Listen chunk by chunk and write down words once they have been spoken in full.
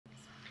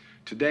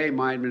Today,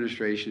 my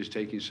administration is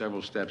taking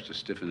several steps to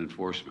stiffen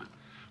enforcement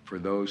for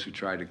those who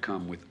try to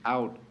come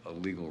without a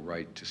legal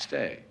right to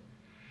stay,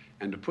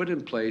 and to put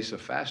in place a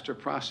faster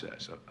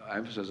process, I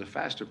emphasize a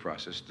faster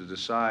process, to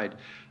decide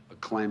a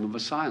claim of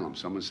asylum.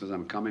 Someone says,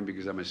 I'm coming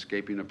because I'm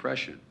escaping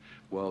oppression.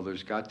 Well,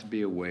 there's got to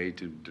be a way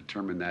to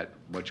determine that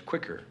much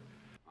quicker.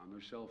 On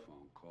their cell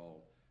phone,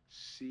 call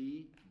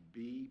CBP1.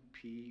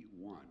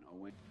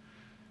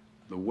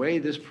 The way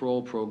this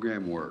parole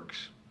program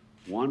works,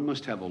 one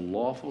must have a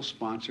lawful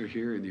sponsor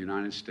here in the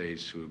United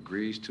States who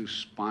agrees to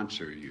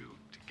sponsor you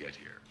to get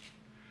here.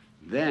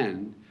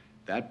 Then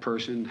that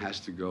person has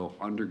to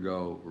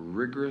undergo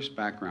rigorous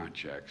background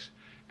checks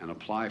and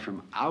apply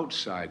from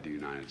outside the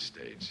United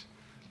States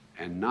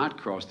and not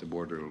cross the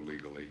border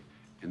illegally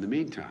in the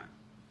meantime.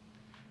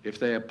 If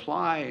they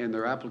apply and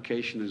their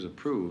application is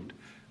approved,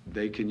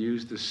 they can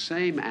use the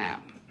same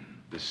app,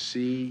 the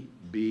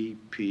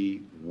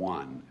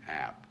CBP1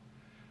 app,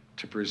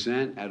 to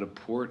present at a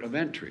port of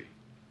entry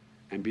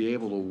and be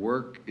able to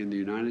work in the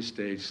United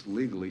States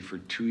legally for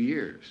 2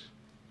 years.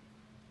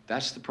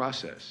 That's the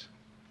process.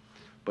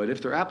 But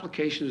if their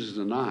application is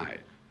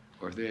denied,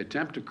 or if they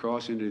attempt to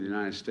cross into the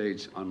United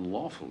States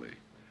unlawfully,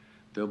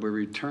 they'll be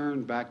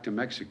returned back to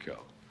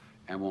Mexico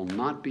and will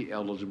not be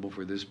eligible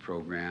for this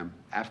program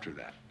after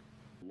that.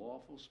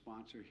 Lawful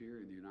sponsor here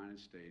in the United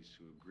States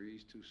who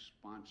agrees to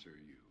sponsor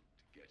you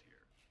to get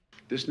here.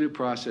 This new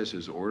process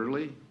is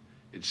orderly,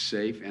 it's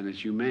safe, and it's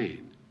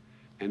humane,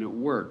 and it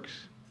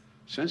works.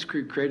 Since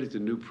we created the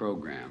new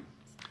program,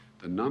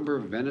 the number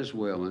of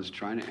Venezuelans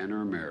trying to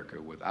enter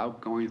America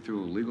without going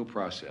through a legal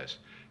process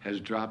has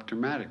dropped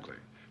dramatically,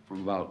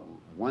 from about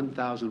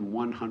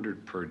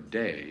 1,100 per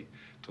day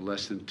to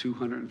less than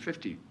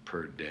 250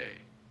 per day.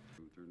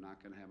 They're not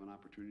going to have an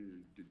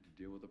opportunity to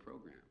deal with the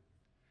program.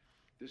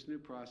 This new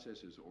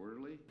process is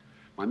orderly.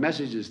 My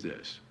message is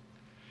this: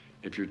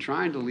 if you're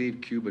trying to leave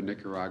Cuba,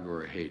 Nicaragua,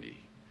 or Haiti,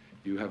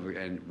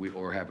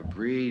 or have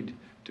agreed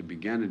to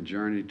begin a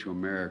journey to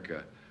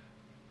America,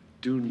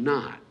 do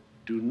not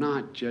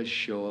just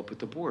show up at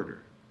the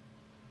border.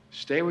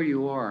 Stay where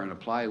you are and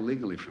apply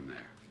legally from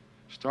there.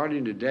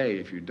 Starting today,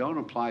 if you don't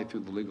apply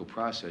through the legal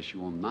process, you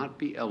will not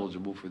be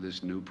eligible for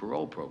this new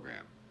parole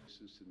program.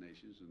 Since the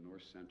nations of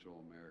North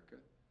Central America,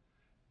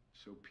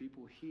 so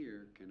people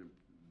here can,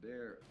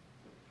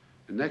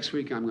 And next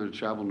week I'm going to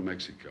travel to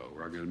Mexico,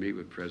 where I'm going to meet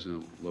with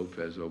President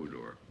Lopez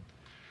Obrador.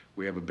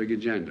 We have a big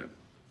agenda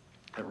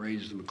that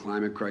ranges from the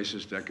climate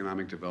crisis to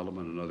economic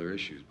development and other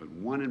issues. But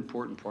one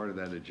important part of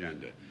that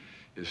agenda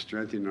is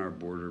strengthening our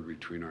border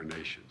between our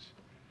nations.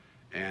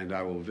 And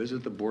I will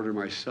visit the border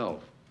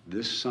myself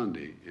this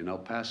Sunday in El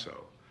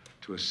Paso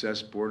to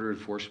assess border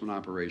enforcement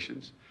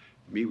operations,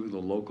 meet with the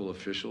local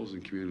officials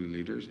and community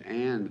leaders,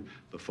 and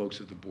the folks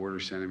at the border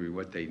sending me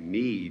what they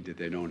need that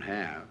they don't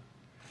have,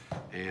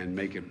 and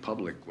make it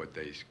public what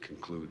they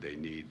conclude they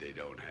need they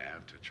don't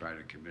have, to try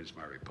to convince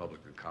my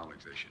Republican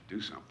colleagues they should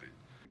do something.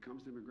 When it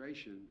comes to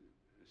immigration,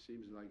 it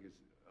seems like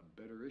it's a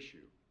better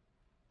issue.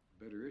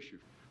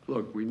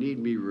 Look, we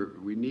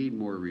need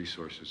more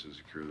resources to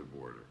secure the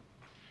border.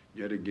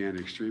 Yet again,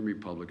 extreme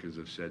Republicans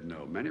have said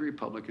no. Many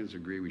Republicans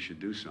agree we should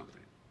do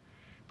something.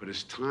 But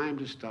it's time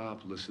to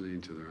stop listening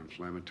to their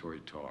inflammatory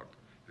talk.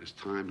 It's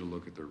time to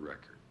look at their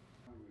record.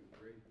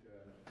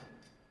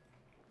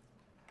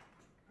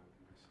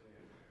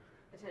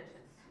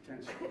 Attention.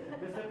 Mr.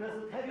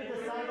 President, have you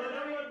decided?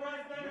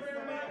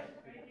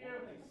 Thank you.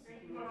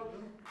 Thank you, folks.